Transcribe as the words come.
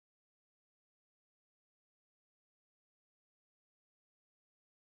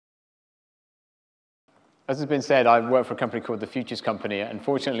As has been said, I work for a company called the Futures Company.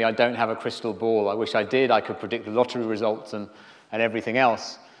 Unfortunately, I don't have a crystal ball. I wish I did. I could predict the lottery results and everything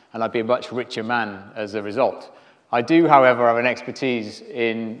else, and I'd be a much richer man as a result. I do, however, have an expertise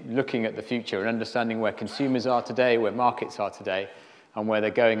in looking at the future and understanding where consumers are today, where markets are today, and where they're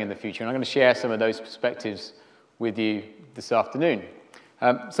going in the future. And I'm going to share some of those perspectives with you this afternoon.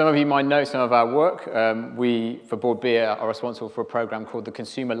 Some of you might know some of our work. We, for Board Beer, are responsible for a program called the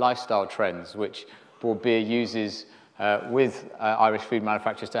Consumer Lifestyle Trends, which Board Beer uses with Irish food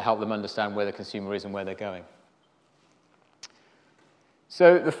manufacturers to help them understand where the consumer is and where they're going.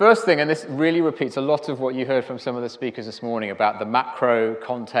 So the first thing, and this really repeats a lot of what you heard from some of the speakers this morning about the macro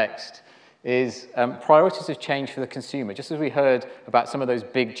context, is priorities have changed for the consumer. Just as we heard about some of those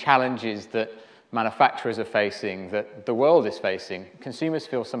big challenges that manufacturers are facing, that the world is facing, consumers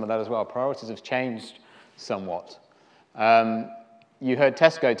feel some of that as well. Priorities have changed somewhat. You heard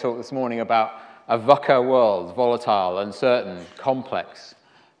Tesco talk this morning about a VUCA world, volatile, uncertain, complex.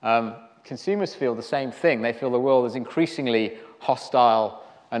 Consumers feel the same thing. They feel the world is increasingly hostile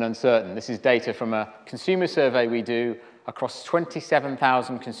and uncertain. This is data from a consumer survey we do across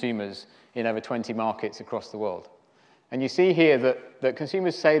 27,000 consumers in over 20 markets across the world. And you see here that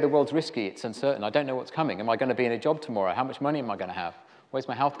consumers say the world's risky, it's uncertain. I don't know what's coming. Am I going to be in a job tomorrow? How much money am I going to have? Where's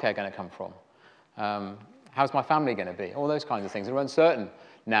my healthcare going to come from? How's my family going to be? All those kinds of things are uncertain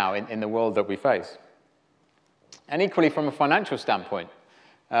now in the world that we face. And equally, from a financial standpoint,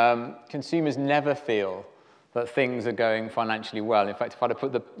 consumers never feel that things are going financially well. In fact, if I had to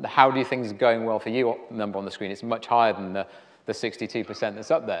put the how do you things going well for you number on the screen, it's much higher than the 62% that's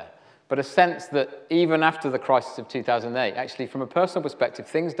up there. But a sense that even after the crisis of 2008, actually from a personal perspective,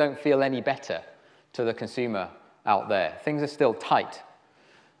 things don't feel any better to the consumer out there. Things are still tight.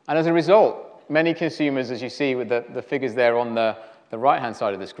 And as a result, many consumers, as you see with the figures there on the right-hand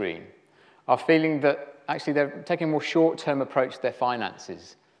side of the screen, are feeling that actually they're taking a more short-term approach to their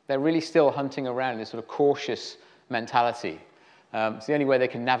finances. They're really still hunting around in this sort of cautious mentality. It's the only way they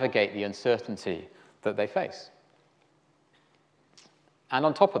can navigate the uncertainty that they face. And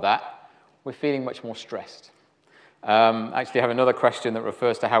on top of that, we're feeling much more stressed. Actually, I have another question that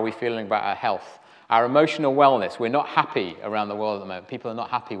refers to how we're feeling about our health. Our emotional wellness, we're not happy around the world at the moment. People are not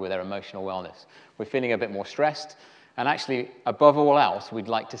happy with their emotional wellness. We're feeling a bit more stressed. And actually, above all else, we'd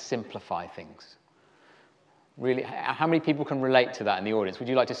like to simplify things. Really, how many people can relate to that in the audience? Would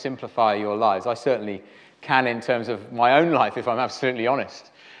you like to simplify your lives? I certainly can in terms of my own life, if I'm absolutely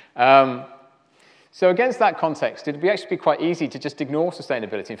honest. So against that context, it would actually be quite easy to just ignore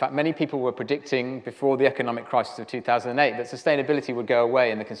sustainability. In fact, many people were predicting before the economic crisis of 2008 that sustainability would go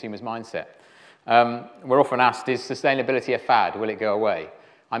away in the consumer's mindset. We're often asked, is sustainability a fad? Will it go away?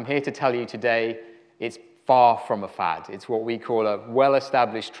 I'm here to tell you today it's far from a fad. It's what we call a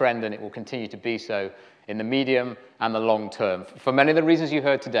well-established trend, and it will continue to be so in the medium and the long term, for many of the reasons you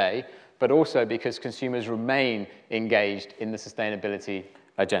heard today, but also because consumers remain engaged in the sustainability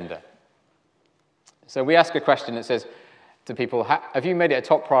agenda. So we ask a question that says to people, have you made it a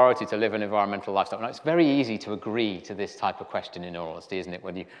top priority to live an environmental lifestyle? Now, it's very easy to agree to this type of question, in all honesty, isn't it,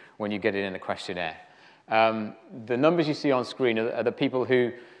 when you get it in a questionnaire. The numbers you see on screen are the people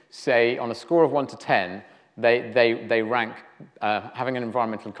who say, on a score of 1 to 10, they rank having an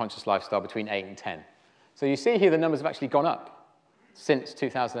environmentally conscious lifestyle between 8 and 10. So you see here the numbers have actually gone up since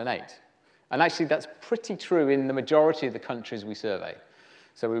 2008. And actually that's pretty true in the majority of the countries we survey.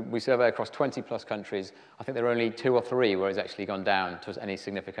 So we survey across 20-plus countries. I think there are only 2 or 3 where it's actually gone down to any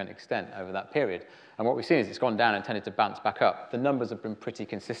significant extent over that period. And what we've seen is it's gone down and tended to bounce back up. The numbers have been pretty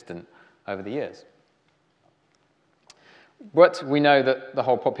consistent over the years. But we know that the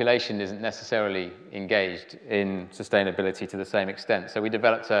whole population isn't necessarily engaged in sustainability to the same extent. So we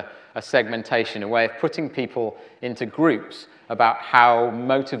developed a segmentation, a way of putting people into groups about how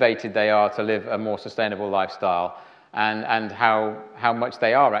motivated they are to live a more sustainable lifestyle and how much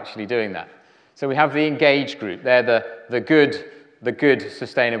they are actually doing that. So we have the engaged group. They're the good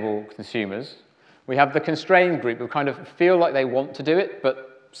sustainable consumers. We have the constrained group who kind of feel like they want to do it,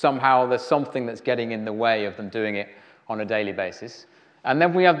 but somehow there's something that's getting in the way of them doing it on a daily basis. And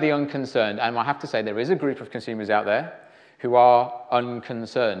then we have the unconcerned, and I have to say there is a group of consumers out there who are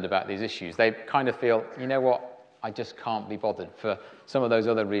unconcerned about these issues. They kind of feel, you know what, I just can't be bothered for some of those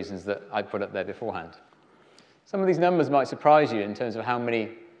other reasons that I put up there beforehand. Some of these numbers might surprise you in terms of how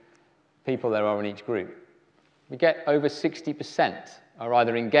many people there are in each group. We get over 60% are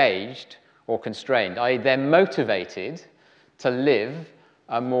either engaged or constrained, i.e. they're motivated to live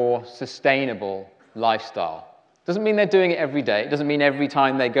a more sustainable lifestyle. Doesn't mean they're doing it every day. It doesn't mean every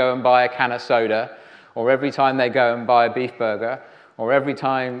time they go and buy a can of soda, or every time they go and buy a beef burger, or every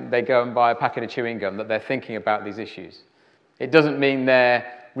time they go and buy a packet of chewing gum that they're thinking about these issues. It doesn't mean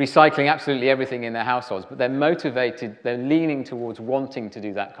they're recycling absolutely everything in their households, but they're motivated, they're leaning towards wanting to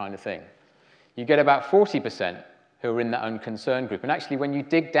do that kind of thing. You get about 40% who are in that unconcerned group. And actually, when you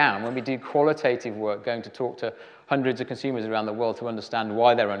dig down, when we do qualitative work, going to talk to hundreds of consumers around the world to understand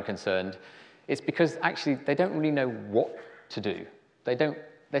why they're unconcerned, it's because actually they don't really know what to do.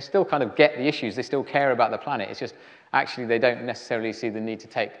 They still kind of get the issues, they still care about the planet. It's just actually they don't necessarily see the need to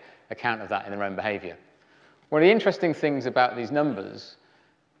take account of that in their own behavior. One of the interesting things about these numbers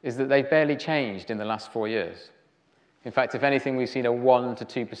is that they've barely changed in the last 4 years. In fact, if anything, we've seen a 1 to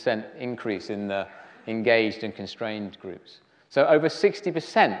 2% increase in the engaged and constrained groups. So over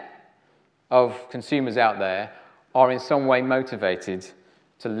 60% of consumers out there are in some way motivated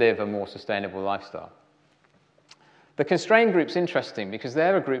to live a more sustainable lifestyle. The constrained group's interesting because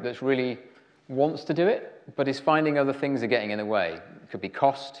they're a group that really wants to do it, but is finding other things are getting in the way. It could be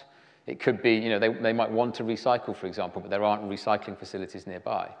cost. It could be, they might want to recycle, for example, but there aren't recycling facilities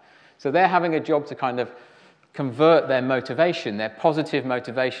nearby. So they're having a job to kind of convert their motivation, their positive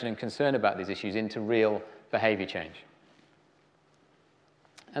motivation and concern about these issues into real behavior change.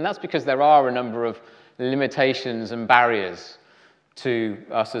 And that's because there are a number of limitations and barriers to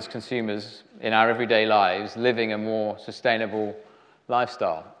us as consumers in our everyday lives living a more sustainable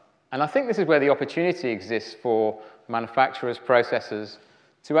lifestyle. And I think this is where the opportunity exists for manufacturers, processors,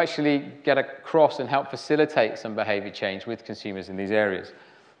 to actually get across and help facilitate some behavior change with consumers in these areas.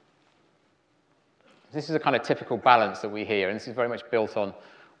 This is a kind of typical balance that we hear, and this is very much built on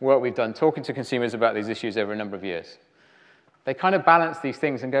work we've done talking to consumers about these issues over a number of years. They kind of balance these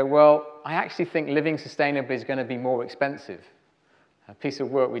things and go, well, I actually think living sustainably is going to be more expensive. A piece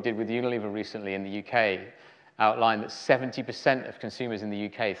of work we did with Unilever recently in the UK outlined that 70% of consumers in the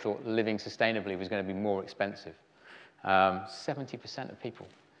UK thought living sustainably was going to be more expensive. 70% of people.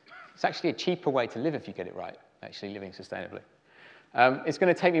 It's actually a cheaper way to live if you get it right, actually living sustainably. It's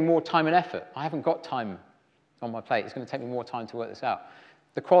going to take me more time and effort. I haven't got time on my plate. It's going to take me more time to work this out.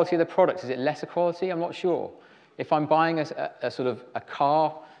 The quality of the product, is it lesser quality? I'm not sure. If I'm buying a sort of a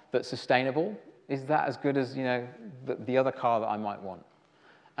car that's sustainable, is that as good as the other car that I might want?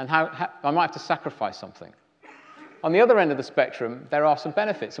 And how I might have to sacrifice something. On the other end of the spectrum, there are some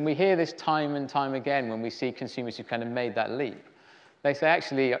benefits, and we hear this time and time again when we see consumers who've kind of made that leap. They say,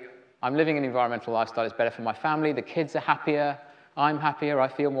 actually, I'm living an environmental lifestyle, it's better for my family, the kids are happier, I'm happier, I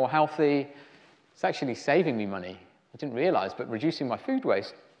feel more healthy. It's actually saving me money. I didn't realize, but reducing my food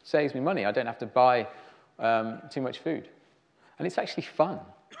waste saves me money. I don't have to buy too much food. And it's actually fun.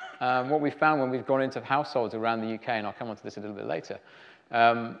 What we've found when we've gone into households around the UK, and I'll come on to this a little bit later,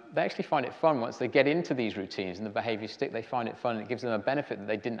 they actually find it fun once they get into these routines and the behaviors stick. They find it fun, and it gives them a benefit that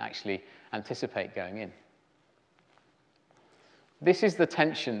they didn't actually anticipate going in. This is the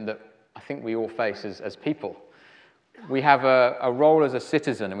tension that I think we all face as people. We have a role as a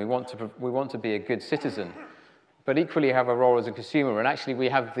citizen, and we want to be a good citizen, but equally have a role as a consumer. And actually, we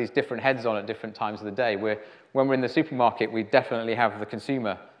have these different heads on at different times of the day. When we're in the supermarket, we definitely have the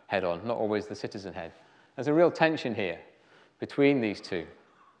consumer head on, not always the citizen head. There's a real tension here between these two.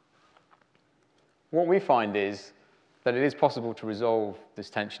 What we find is that it is possible to resolve this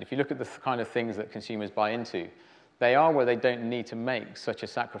tension. If you look at the kind of things that consumers buy into, they are where they don't need to make such a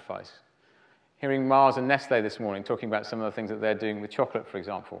sacrifice. Hearing Mars and Nestle this morning talking about some of the things that they're doing with chocolate, for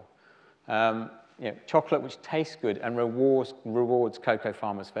example. Chocolate which tastes good and rewards cocoa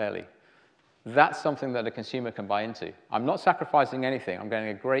farmers fairly. That's something that a consumer can buy into. I'm not sacrificing anything. I'm getting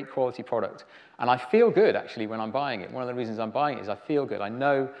a great quality product. And I feel good, actually, when I'm buying it. One of the reasons I'm buying it is I feel good. I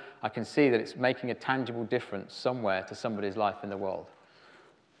know I can see that it's making a tangible difference somewhere to somebody's life in the world.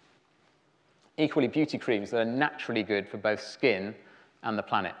 Equally, beauty creams that are naturally good for both skin and the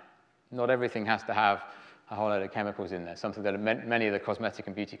planet. Not everything has to have a whole load of chemicals in there, something that many of the cosmetic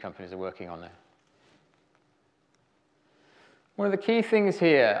and beauty companies are working on there. One of the key things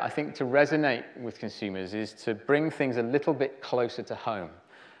here, I think, to resonate with consumers is to bring things a little bit closer to home.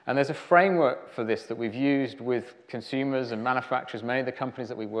 And there's a framework for this that we've used with consumers and manufacturers, many of the companies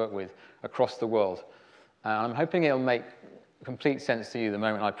that we work with across the world. I'm hoping it'll make complete sense to you the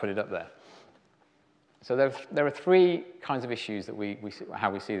moment I put it up there. So there are three kinds of issues that how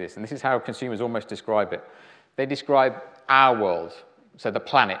we see this, and this is how consumers almost describe it. They describe our world, so the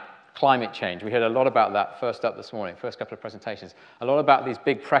planet, climate change. We heard a lot about that first up this morning, first couple of presentations, a lot about these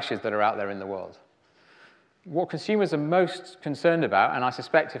big pressures that are out there in the world. What consumers are most concerned about, and I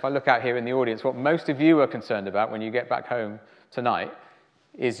suspect if I look out here in the audience, what most of you are concerned about when you get back home tonight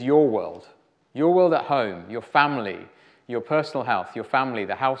is your world at home, your family, your personal health, your family,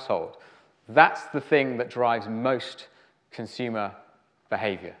 the household. That's the thing that drives most consumer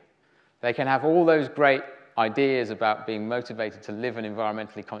behavior. They can have all those great ideas about being motivated to live an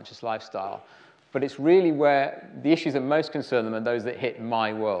environmentally conscious lifestyle, but it's really where the issues that most concern them are those that hit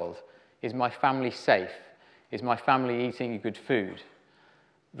my world. Is my family safe? Is my family eating good food?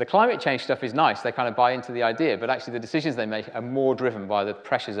 The climate change stuff is nice, they kind of buy into the idea, but actually the decisions they make are more driven by the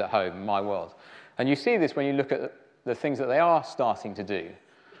pressures at home, my world. And you see this when you look at the things that they are starting to do.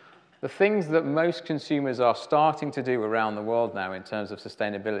 The things that most consumers are starting to do around the world now in terms of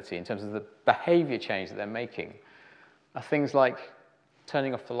sustainability, in terms of the behavior change that they're making, are things like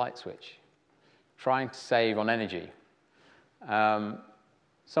turning off the light switch, trying to save on energy.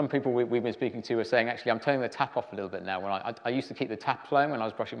 Some people we've been speaking to are saying, actually, I'm turning the tap off a little bit now. When I used to keep the tap flowing when I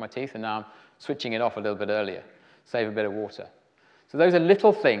was brushing my teeth, and now I'm switching it off a little bit earlier, save a bit of water. So those are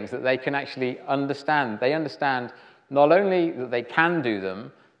little things that they can actually understand. They understand not only that they can do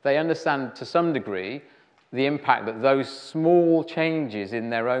them, they understand to some degree the impact that those small changes in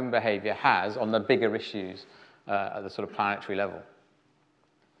their own behavior has on the bigger issues at the sort of planetary level.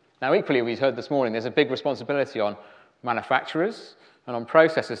 Now, equally, we've heard this morning, there's a big responsibility on manufacturers and on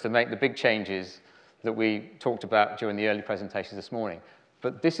processors to make the big changes that we talked about during the early presentations this morning.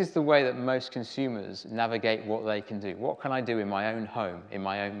 But this is the way that most consumers navigate what they can do. What can I do in my own home, in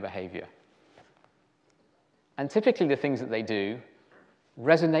my own behavior? And typically the things that they do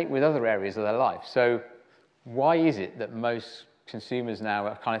resonate with other areas of their life. So why is it that most consumers now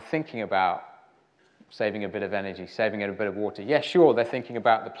are kind of thinking about saving a bit of energy, saving a bit of water? Yeah, sure, they're thinking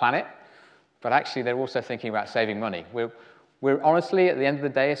about the planet, but actually they're also thinking about saving money. We're honestly, at the end of the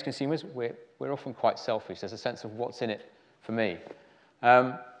day, as consumers, we're often quite selfish. There's a sense of what's in it for me.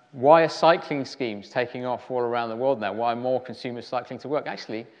 Why are cycling schemes taking off all around the world now? Why are more consumers cycling to work?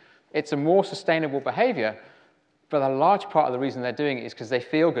 Actually, it's a more sustainable behavior, but a large part of the reason they're doing it is because they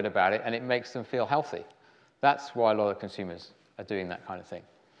feel good about it and it makes them feel healthy. That's why a lot of consumers are doing that kind of thing.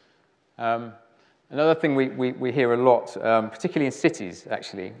 Another thing we hear a lot, particularly in cities,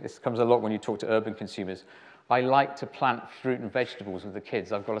 actually, this comes a lot when you talk to urban consumers. I like to plant fruit and vegetables with the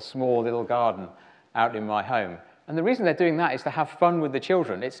kids. I've got a small little garden out in my home. And the reason they're doing that is to have fun with the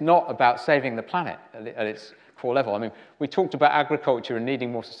children. It's not about saving the planet at its core level. I mean, we talked about agriculture and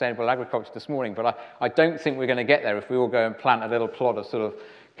needing more sustainable agriculture this morning, but I don't think we're going to get there if we all go and plant a little plot of sort of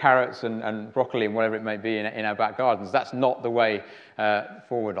carrots and broccoli and whatever it may be in our back gardens. That's not the way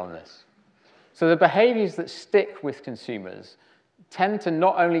forward on this. So the behaviors that stick with consumers tend to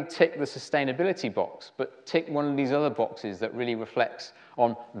not only tick the sustainability box, but tick one of these other boxes that really reflects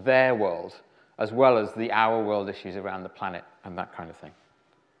on their world, as well as the our world issues around the planet and that kind of thing.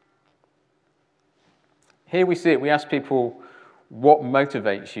 Here we see it. We ask people, what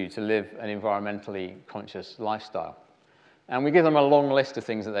motivates you to live an environmentally conscious lifestyle? And we give them a long list of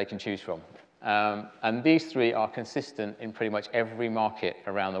things that they can choose from. And these three are consistent in pretty much every market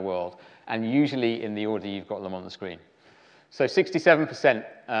around the world, and usually in the order you've got them on the screen. So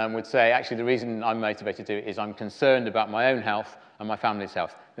 67% would say, actually, the reason I'm motivated to do it is I'm concerned about my own health and my family's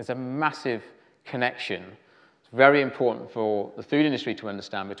health. There's a massive connection. It's very important for the food industry to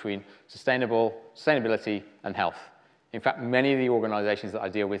understand between sustainability and health. In fact, many of the organizations that I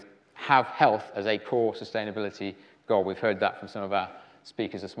deal with have health as a core sustainability goal. We've heard that from some of our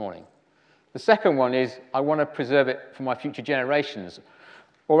speakers this morning. The second one is, I want to preserve it for my future generations.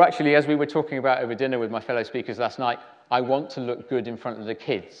 Or actually, as we were talking about over dinner with my fellow speakers last night, I want to look good in front of the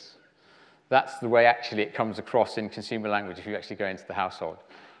kids. That's the way actually it comes across in consumer language if you actually go into the household.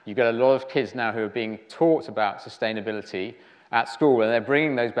 You've got a lot of kids now who are being taught about sustainability at school, and they're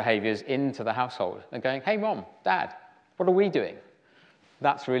bringing those behaviors into the household. They're going, hey, Mom, Dad, what are we doing?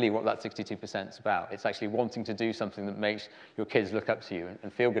 That's really what that 62% is about. It's actually wanting to do something that makes your kids look up to you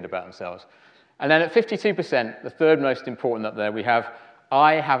and feel good about themselves. And then at 52%, the third most important up there, we have,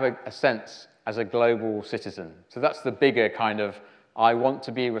 I have a sense as a global citizen. So that's the bigger kind of, I want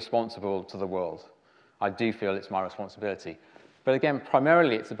to be responsible to the world. I do feel it's my responsibility. But again,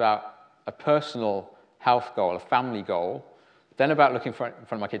 primarily it's about a personal health goal, a family goal, then about looking in front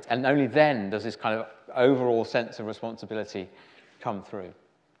of my kids, and only then does this kind of overall sense of responsibility come through.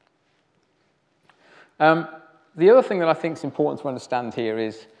 The other thing that I think is important to understand here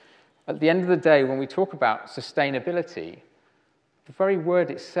is, at the end of the day, when we talk about sustainability, the very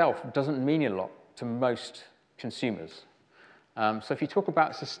word itself doesn't mean a lot to most consumers. So if you talk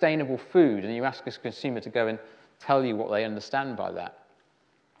about sustainable food and you ask a consumer to go and tell you what they understand by that.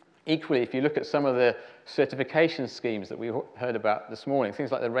 Equally, if you look at some of the certification schemes that we heard about this morning,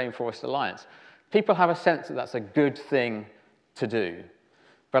 things like the Rainforest Alliance, people have a sense that that's a good thing to do.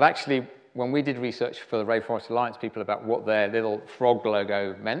 But actually, when we did research for the Rainforest Alliance people about what their little frog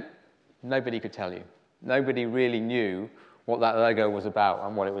logo meant, nobody could tell you. Nobody really knew what that logo was about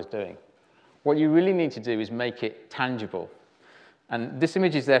and what it was doing. What you really need to do is make it tangible. And this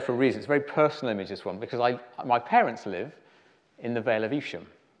image is there for a reason. It's a very personal image, this one, because my parents live in the Vale of Evesham,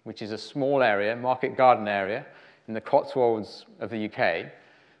 which is a small area, market garden area, in the Cotswolds of the UK.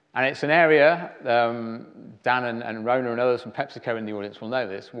 And it's an area, Dan and Rona and others from PepsiCo in the audience will know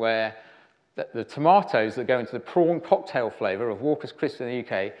this, where the tomatoes that go into the prawn cocktail flavour of Walker's Crisps in the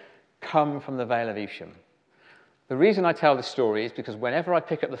UK come from the Vale of Evesham. The reason I tell this story is because whenever I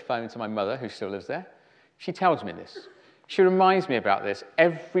pick up the phone to my mother, who still lives there, she tells me this. She reminds me about this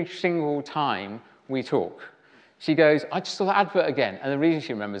every single time we talk. She goes, I just saw that advert again. And the reason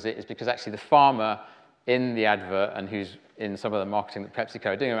she remembers it is because actually the farmer in the advert and who's in some of the marketing that PepsiCo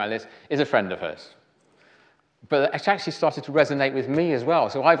are doing around this is a friend of hers. But it actually started to resonate with me as well.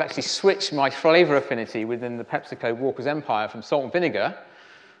 So I've actually switched my flavour affinity within the PepsiCo Walker's empire from salt and vinegar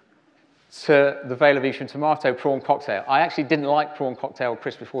to the Vale of Evesham tomato prawn cocktail. I actually didn't like prawn cocktail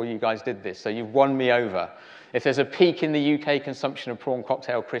crisps before you guys did this, so you've won me over. If there's a peak in the UK consumption of prawn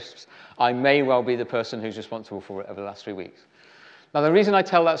cocktail crisps, I may well be the person who's responsible for it over the last 3 weeks. Now, the reason I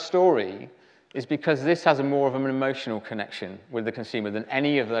tell that story is because this has more of an emotional connection with the consumer than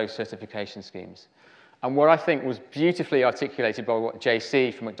any of those certification schemes. And what I think was beautifully articulated by what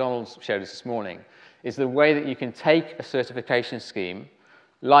JC from McDonald's showed us this morning is the way that you can take a certification scheme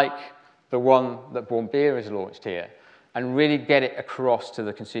like the one that Born Beer has launched here and really get it across to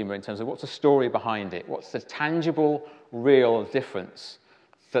the consumer in terms of what's the story behind it, what's the tangible, real difference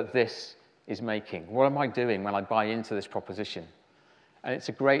that this is making. What am I doing when I buy into this proposition? And it's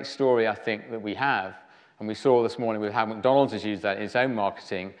a great story, I think, that we have, and we saw this morning with how McDonald's has used that in its own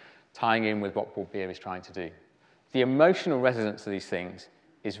marketing, tying in with what Born Beer is trying to do. The emotional resonance of these things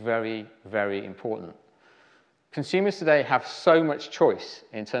is very, very important. Consumers today have so much choice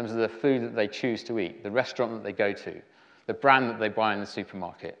in terms of the food that they choose to eat, the restaurant that they go to, the brand that they buy in the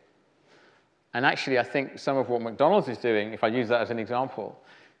supermarket. And actually, I think some of what McDonald's is doing, if I use that as an example,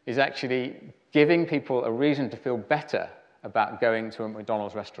 is actually giving people a reason to feel better about going to a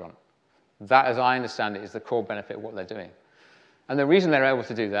McDonald's restaurant. That, as I understand it, is the core benefit of what they're doing. And the reason they're able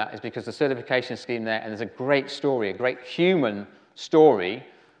to do that is because the certification scheme there, and there's a great story, a great human story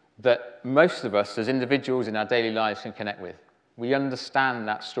that most of us as individuals in our daily lives can connect with. We understand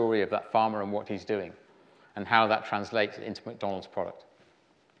that story of that farmer and what he's doing and how that translates into McDonald's product.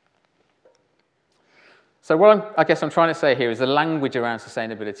 So what I guess I'm trying to say here is the language around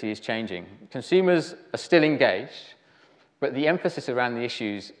sustainability is changing. Consumers are still engaged, but the emphasis around the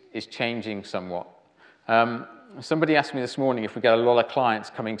issues is changing somewhat. Somebody asked me this morning if we get a lot of clients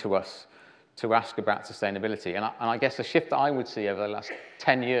coming to us to ask about sustainability. And I guess the shift that I would see over the last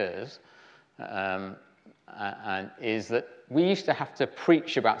 10 years is that we used to have to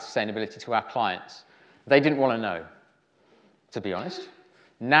preach about sustainability to our clients. They didn't want to know, to be honest.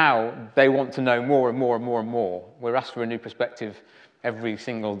 Now they want to know more and more and more and more. We're asked for a new perspective every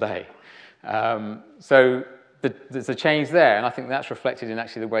single day. So there's a change there, and I think that's reflected in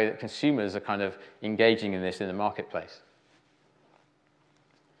actually the way that consumers are kind of engaging in this in the marketplace.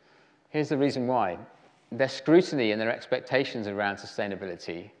 Here's the reason why. Their scrutiny and their expectations around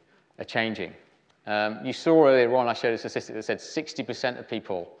sustainability are changing. You saw earlier on, I showed a statistic that said 60% of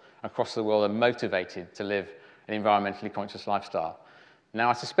people across the world are motivated to live an environmentally conscious lifestyle. Now,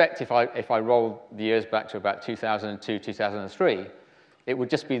 I suspect if I roll the years back to about 2002, 2003, it would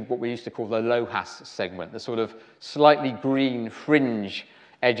just be what we used to call the low-HAS segment, the sort of slightly green fringe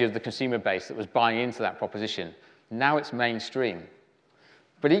edge of the consumer base that was buying into that proposition. Now it's mainstream.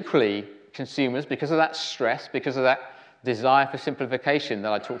 But equally, consumers, because of that stress, because of that desire for simplification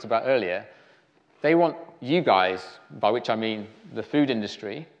that I talked about earlier, they want you guys, by which I mean the food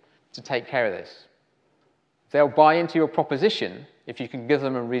industry, to take care of this. They'll buy into your proposition if you can give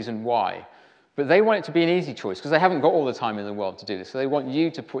them a reason why. But they want it to be an easy choice because they haven't got all the time in the world to do this. So they want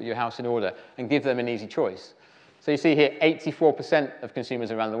you to put your house in order and give them an easy choice. So you see here 84% of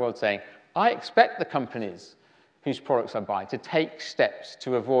consumers around the world saying, I expect the companies whose products I buy to take steps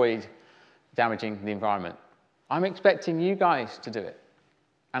to avoid damaging the environment. I'm expecting you guys to do it.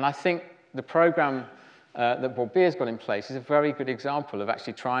 And I think the program that Born Beer's got in place is a very good example of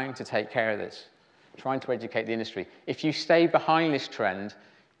actually trying to take care of this, trying to educate the industry. If you stay behind this trend,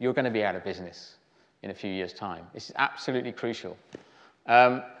 you're going to be out of business in a few years' time. This is absolutely crucial.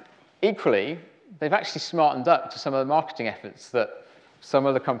 Equally, they've actually smartened up to some of the marketing efforts that some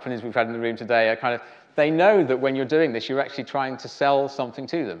of the companies we've had in the room today are kind of, they know that when you're doing this, you're actually trying to sell something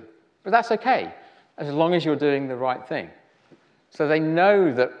to them. But that's okay, as long as you're doing the right thing. So they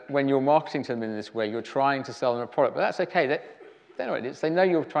know that when you're marketing to them in this way, you're trying to sell them a product, but that's okay. They know what it is. They know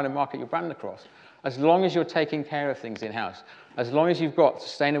you're trying to market your brand across. As long as you're taking care of things in-house, as long as you've got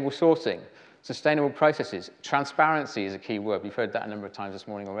sustainable sourcing, sustainable processes, transparency is a key word. We've heard that a number of times this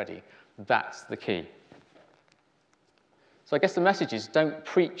morning already. That's the key. So I guess the message is don't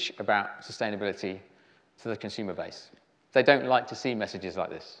preach about sustainability to the consumer base. They don't like to see messages like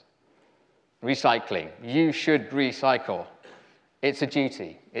this. Recycling. You should recycle. It's a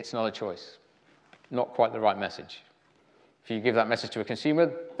duty. It's not a choice. Not quite the right message. If you give that message to a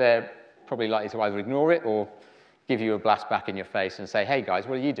consumer, they're probably likely to either ignore it or give you a blast back in your face and say, hey guys,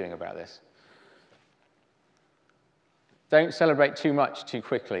 what are you doing about this? Don't celebrate too much too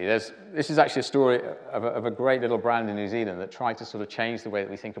quickly. This is actually a story of a great little brand in New Zealand that tried to sort of change the way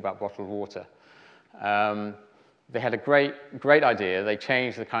that we think about bottled water. They had a great idea. They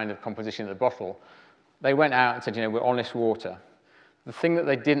changed the kind of composition of the bottle. They went out and said, you know, we're honest water. The thing that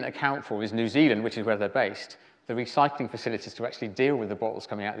they didn't account for is New Zealand, which is where they're based. The recycling facilities to actually deal with the bottles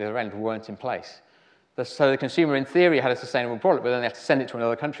coming out the other end weren't in place. So the consumer, in theory, had a sustainable product, but then they have to send it to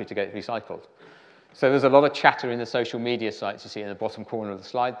another country to get it recycled. So there's a lot of chatter in the social media sites you see in the bottom corner of the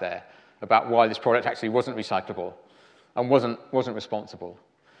slide there about why this product actually wasn't recyclable and wasn't responsible.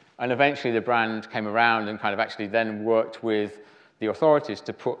 And eventually the brand came around and kind of actually then worked with the authorities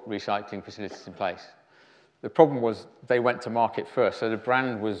to put recycling facilities in place. The problem was they went to market first, so the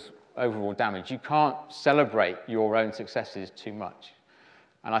brand was overall damaged. You can't celebrate your own successes too much.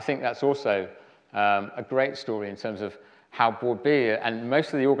 And I think that's also a great story in terms of how Board B and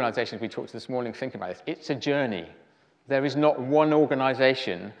most of the organizations we talked to this morning think about this. It's a journey. There is not one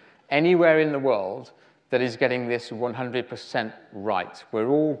organization anywhere in the world that is getting this 100% right. We're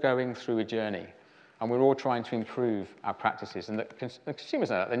all going through a journey, and we're all trying to improve our practices. And the consumers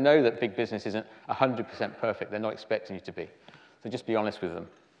know that. They know that big business isn't 100% perfect. They're not expecting you to be. So just be honest with them.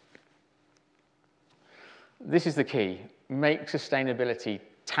 This is the key. Make sustainability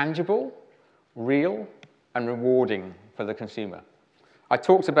tangible, real, and rewarding for the consumer. I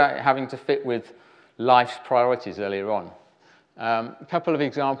talked about it having to fit with life's priorities earlier on. A couple of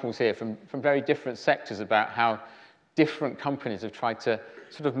examples here from very different sectors about how different companies have tried to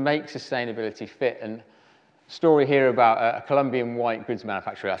sort of make sustainability fit. And a story here about a Colombian white goods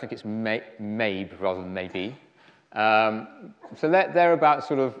manufacturer. I think it's Mabe rather than Maybe. So they're about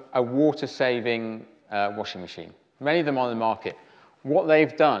sort of a water-saving washing machine. Many of them on the market. What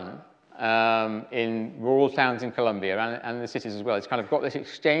they've done in rural towns in Colombia and the cities as well, it's kind of got this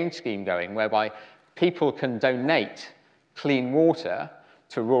exchange scheme going whereby people can donate clean water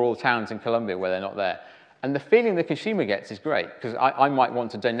to rural towns in Colombia where they're not there. And the feeling the consumer gets is great, because I might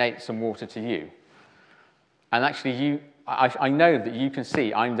want to donate some water to you. And actually, I know that you can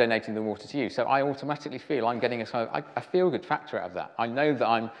see I'm donating the water to you, so I automatically feel I'm getting a feel-good factor out of that. I know that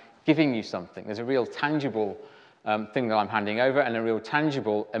I'm giving you something. There's a real tangible thing that I'm handing over and a real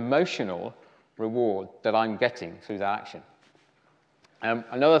tangible emotional reward that I'm getting through that action.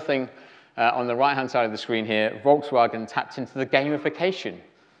 Another thing on the right-hand side of the screen here, Volkswagen tapped into the gamification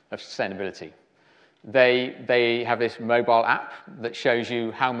of sustainability. They have this mobile app that shows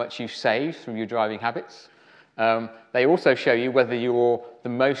you how much you save through your driving habits. They also show you whether you're the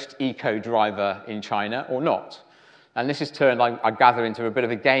most eco driver in China or not. And this has turned, I gather, into a bit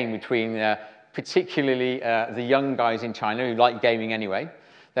of a game between particularly the young guys in China who like gaming anyway.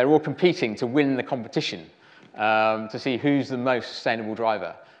 They're all competing to win the competition to see who's the most sustainable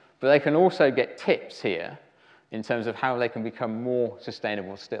driver. But they can also get tips here in terms of how they can become more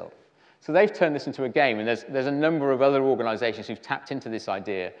sustainable still. So they've turned this into a game, and there's a number of other organizations who've tapped into this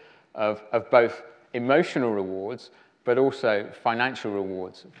idea of both emotional rewards, but also financial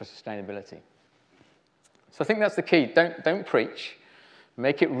rewards for sustainability. So I think that's the key. Don't preach.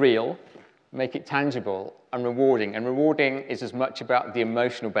 Make it real, make it tangible and rewarding. And rewarding is as much about the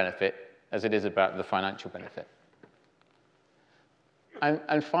emotional benefit as it is about the financial benefit.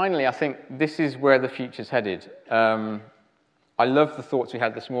 And finally, I think this is where the future's headed. I love the thoughts we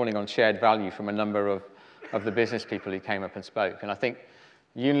had this morning on shared value from a number of the business people who came up and spoke. And I think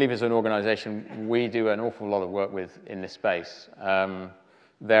Unilever as an organization, we do an awful lot of work with in this space.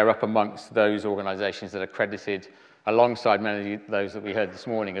 They're up amongst those organizations that are credited alongside many of those that we heard this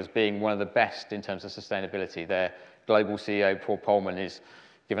morning as being one of the best in terms of sustainability. Their global CEO, Paul Polman, is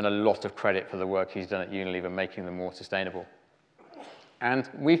given a lot of credit for the work he's done at Unilever, making them more sustainable. And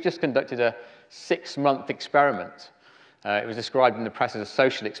we've just conducted a 6-month experiment. It was described in the press as a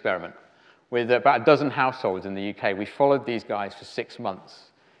social experiment. With about a dozen households in the UK, we followed these guys for 6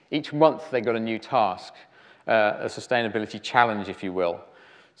 months. Each month they got a new task, a sustainability challenge, if you will.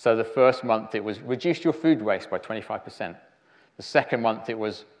 So the first month it was reduce your food waste by 25%. The second month it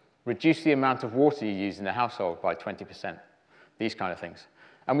was reduce the amount of water you use in the household by 20%. These kind of things.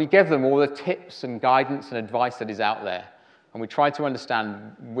 And we gave them all the tips and guidance and advice that is out there. And we tried to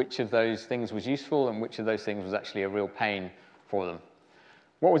understand which of those things was useful and which of those things was actually a real pain for them.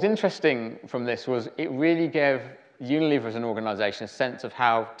 What was interesting from this was it really gave Unilever as an organization a sense of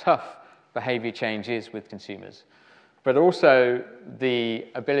how tough behavior change is with consumers, but also the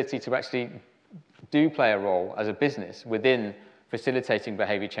ability to actually do play a role as a business within facilitating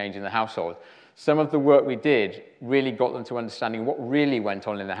behavior change in the household. Some of the work we did really got them to understanding what really went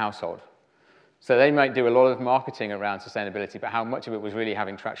on in the household. So they might do a lot of marketing around sustainability, but how much of it was really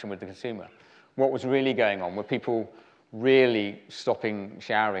having traction with the consumer? What was really going on? Were people really stopping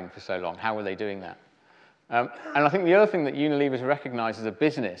showering for so long? How were they doing that? And I think the other thing that Unilever's recognized as a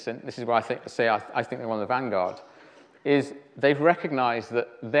business, and this is why I think they're one of the vanguard, is they've recognized that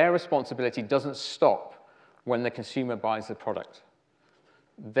their responsibility doesn't stop when the consumer buys the product.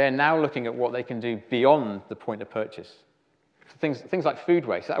 They're now looking at what they can do beyond the point of purchase. Things like food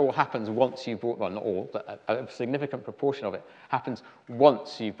waste, that all happens once you've bought, well, not all, but a significant proportion of it happens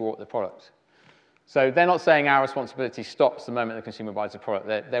once you've bought the product. So they're not saying our responsibility stops the moment the consumer buys the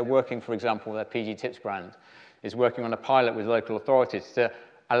product. They're working, for example, their PG Tips brand is working on a pilot with local authorities to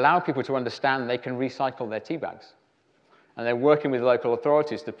allow people to understand they can recycle their tea bags. And they're working with local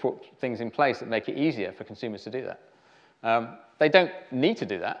authorities to put things in place that make it easier for consumers to do that. They don't need to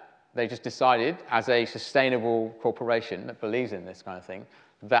do that. They just decided, as a sustainable corporation that believes in this kind of thing,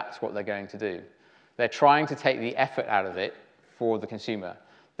 that's what they're going to do. They're trying to take the effort out of it for the consumer.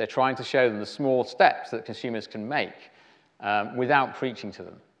 They're trying to show them the small steps that consumers can make without preaching to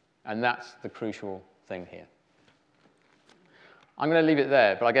them. And that's the crucial thing here. I'm going to leave it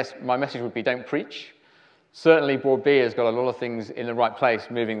there, but I guess my message would be don't preach. Certainly, Board B has got a lot of things in the right place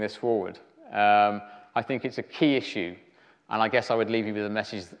moving this forward. I think it's a key issue, and I guess I would leave you with a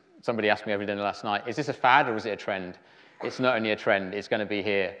message. Somebody asked me over dinner last night, is this a fad or is it a trend? It's not only a trend, it's going to be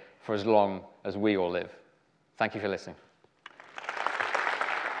here for as long as we all live. Thank you for listening.